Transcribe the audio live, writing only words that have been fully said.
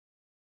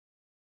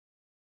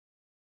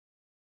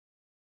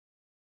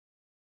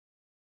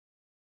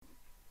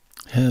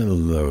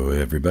Hello,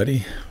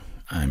 everybody.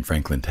 I'm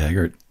Franklin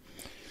Taggart.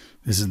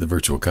 This is the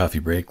virtual coffee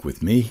break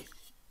with me.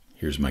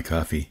 Here's my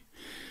coffee.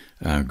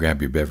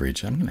 Grab your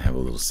beverage. I'm going to have a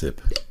little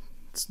sip.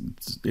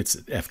 It's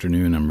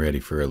afternoon. I'm ready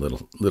for a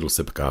little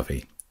sip of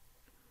coffee.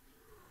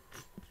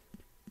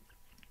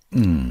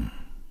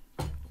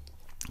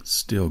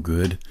 Still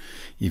good,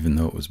 even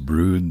though it was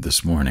brewed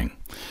this morning.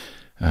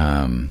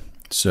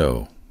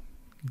 So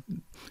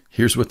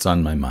here's what's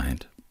on my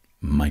mind.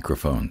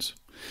 Microphones.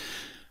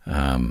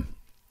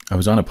 I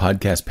was on a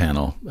podcast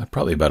panel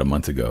probably about a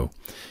month ago,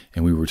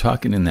 and we were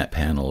talking in that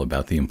panel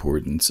about the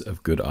importance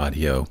of good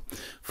audio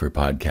for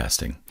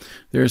podcasting.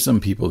 There are some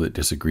people that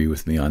disagree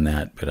with me on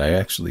that, but I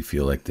actually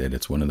feel like that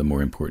it's one of the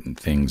more important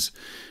things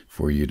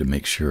for you to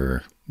make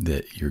sure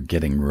that you're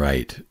getting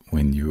right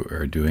when you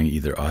are doing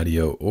either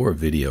audio or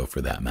video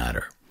for that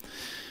matter.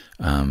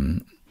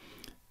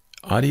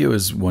 Audio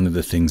is one of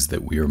the things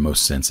that we are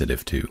most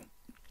sensitive to.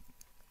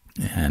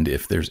 And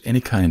if there's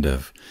any kind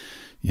of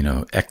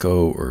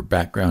echo or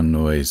background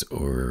noise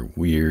or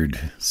weird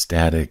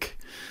static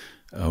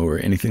or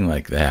anything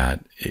like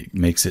that, it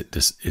makes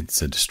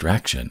it's a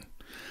distraction,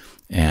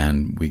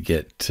 and we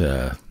get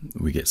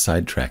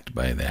sidetracked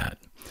by that,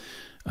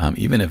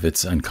 even if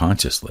it's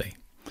unconsciously.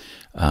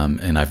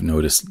 And I've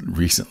noticed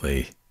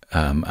recently,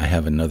 I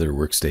have another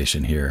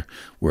workstation here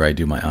where I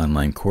do my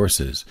online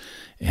courses,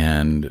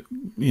 and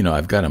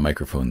I've got a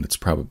microphone that's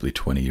probably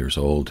 20 years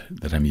old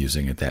that I'm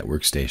using at that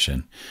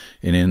workstation.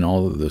 And in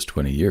all of those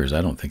 20 years,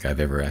 I don't think I've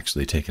ever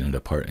actually taken it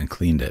apart and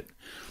cleaned it.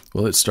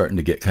 Well, it's starting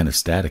to get kind of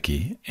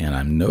staticky, and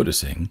I'm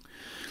noticing,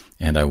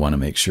 and I want to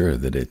make sure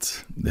that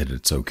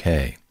it's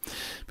okay.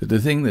 But the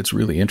thing that's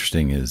really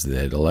interesting is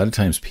that a lot of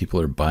times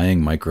people are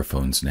buying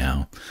microphones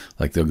now.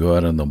 Like they'll go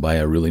out and they'll buy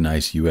a really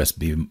nice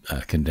USB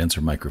condenser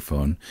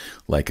microphone,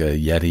 like a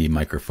Yeti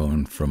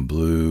microphone from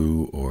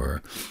Blue,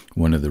 or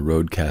one of the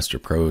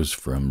Rodecaster Pros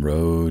from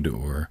Rode,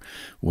 or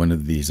one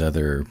of these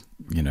other,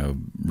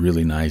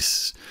 really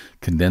nice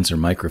condenser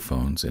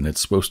microphones. And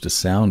it's supposed to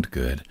sound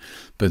good.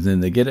 But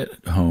then they get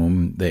it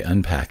home, they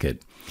unpack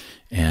it,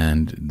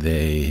 and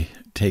they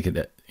take it,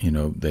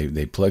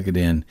 they plug it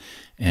in,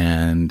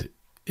 and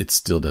it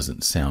still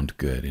doesn't sound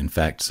good. In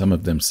fact, some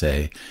of them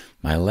say,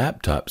 my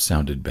laptop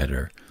sounded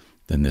better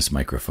than this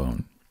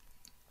microphone.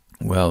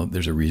 Well,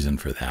 there's a reason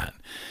for that.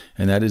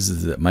 And that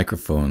is that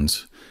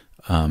microphones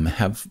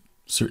have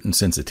certain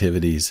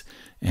sensitivities,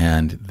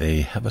 and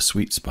they have a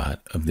sweet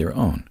spot of their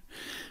own.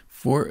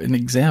 For an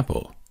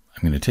example,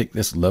 I'm going to take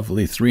this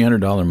lovely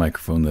 $300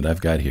 microphone that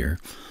I've got here.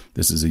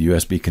 This is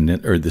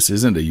this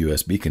isn't a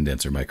USB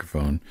condenser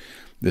microphone.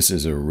 This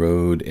is a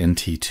Rode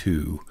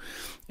NT2.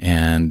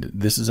 And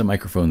this is a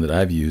microphone that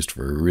I've used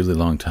for a really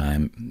long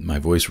time. My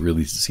voice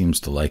really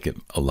seems to like it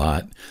a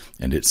lot,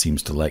 and it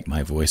seems to like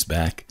my voice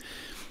back.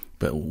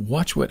 But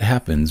watch what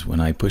happens when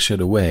I push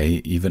it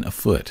away even a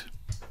foot.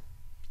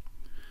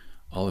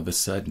 All of a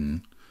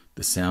sudden,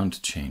 the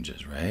sound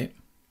changes, right?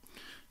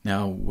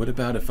 Now, what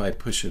about if I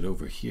push it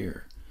over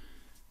here?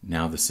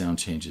 Now the sound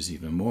changes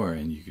even more,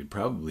 and you could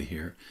probably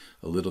hear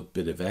a little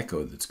bit of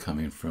echo that's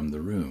coming from the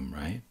room,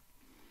 right?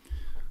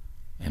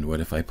 And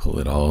what if I pull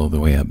it all the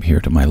way up here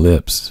to my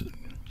lips?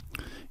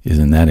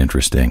 Isn't that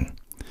interesting?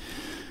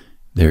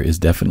 There is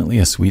definitely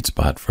a sweet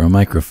spot for a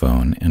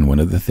microphone, and one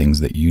of the things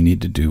that you need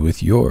to do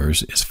with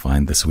yours is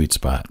find the sweet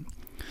spot.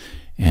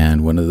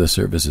 And one of the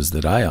services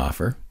that I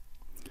offer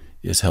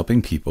is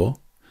helping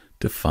people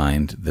to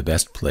find the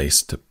best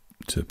place to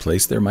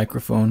place their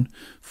microphone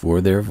for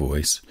their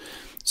voice,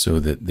 so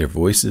that their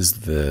voice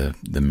is the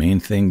main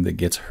thing that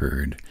gets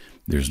heard.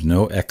 There's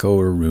no echo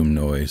or room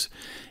noise,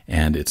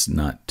 and it's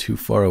not too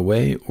far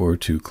away or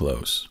too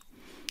close.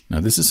 Now,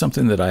 this is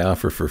something that I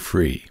offer for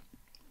free,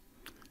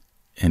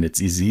 and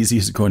it's as easy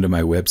as going to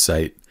my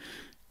website,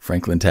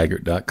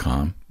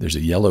 franklintaggart.com. There's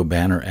a yellow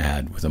banner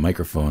ad with a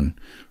microphone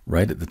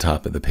right at the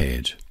top of the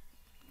page.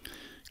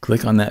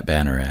 Click on that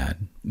banner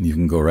ad. You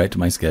can go right to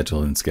my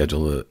schedule and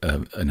schedule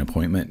an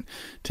appointment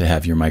to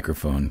have your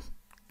microphone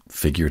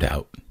figured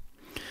out.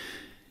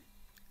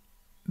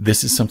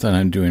 This is something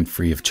I'm doing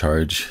free of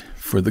charge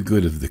for the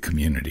good of the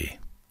community.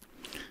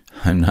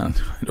 I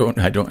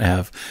don't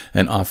have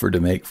an offer to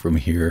make from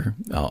here,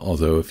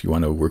 although if you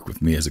want to work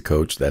with me as a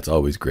coach, that's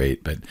always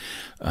great. But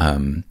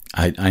I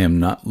am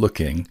not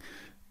looking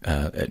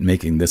at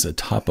making this a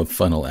top of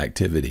funnel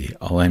activity.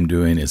 All I'm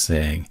doing is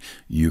saying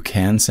you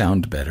can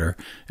sound better,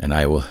 and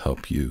I will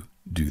help you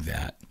do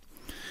that.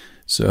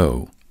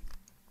 So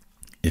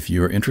if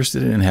you're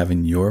interested in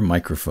having your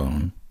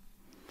microphone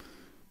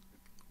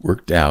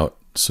worked out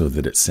so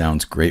that it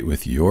sounds great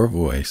with your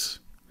voice,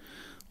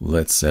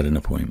 let's set an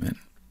appointment.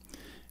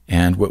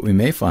 And what we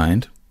may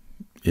find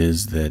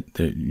is that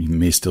you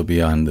may still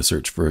be on the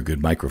search for a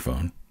good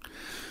microphone.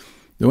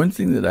 The one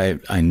thing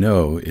that I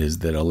know is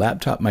that a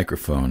laptop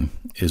microphone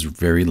is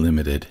very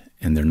limited,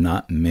 and they're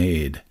not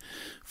made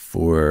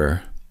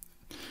for,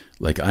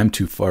 like, I'm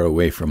too far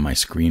away from my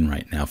screen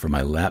right now for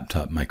my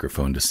laptop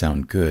microphone to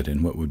sound good.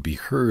 And what would be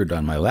heard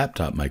on my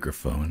laptop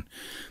microphone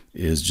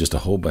is just a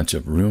whole bunch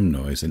of room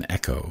noise and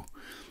echo.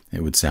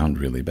 It would sound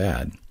really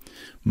bad.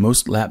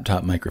 Most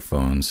laptop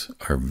microphones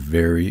are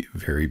very,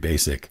 very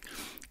basic,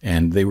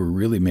 and they were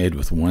really made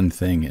with one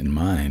thing in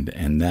mind,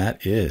 and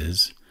that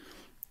is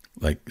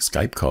like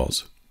Skype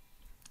calls.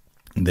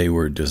 They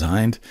were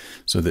designed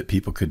so that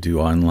people could do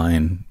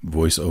online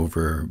voice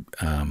over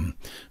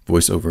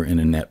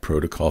internet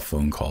protocol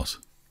phone calls.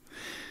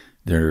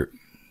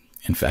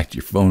 In fact,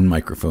 your phone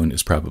microphone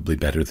is probably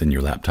better than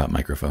your laptop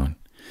microphone.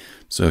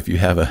 So if you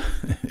have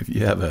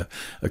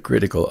a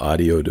critical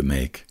audio to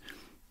make,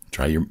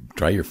 try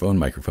your phone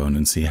microphone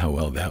and see how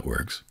well that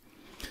works.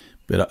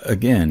 But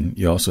again,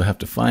 you also have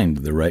to find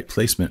the right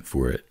placement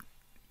for it.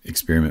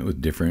 Experiment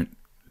with different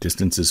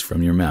distances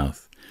from your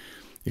mouth.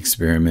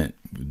 Experiment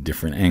with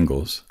different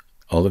angles.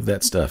 All of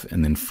that stuff,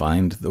 and then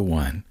find the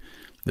one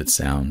that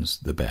sounds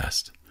the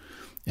best.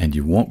 And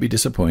you won't be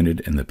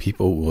disappointed, and the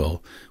people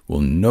will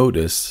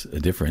notice a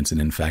difference.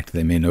 And in fact,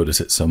 they may notice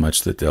it so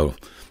much that they'll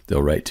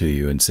write to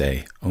you and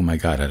say, "Oh my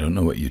God, I don't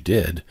know what you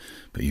did,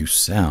 but you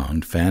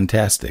sound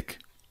fantastic."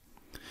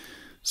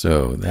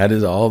 So that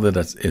is all that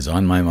is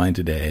on my mind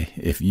today.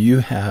 If you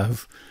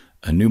have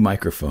a new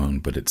microphone,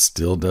 but it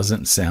still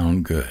doesn't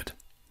sound good,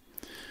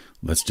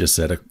 let's just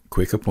set a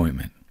quick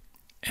appointment,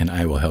 and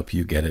I will help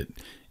you get it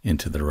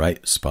into the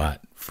right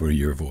spot for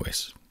your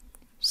voice.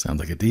 Sound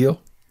like a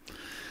deal?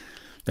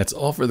 That's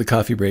all for the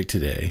coffee break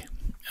today.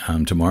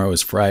 Tomorrow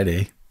is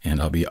Friday, and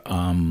I'll be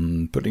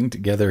putting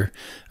together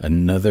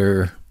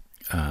another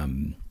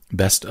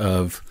best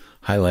of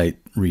highlight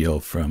reel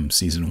from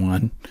season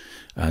 1.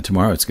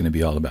 Tomorrow it's going to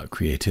be all about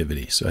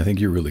creativity, so I think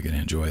you're really going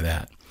to enjoy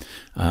that.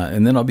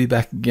 And then I'll be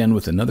back again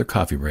with another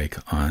coffee break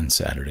on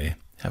Saturday.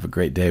 Have a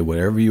great day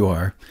wherever you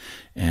are,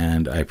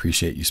 and I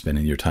appreciate you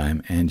spending your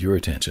time and your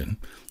attention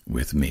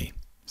with me.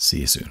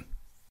 See you soon.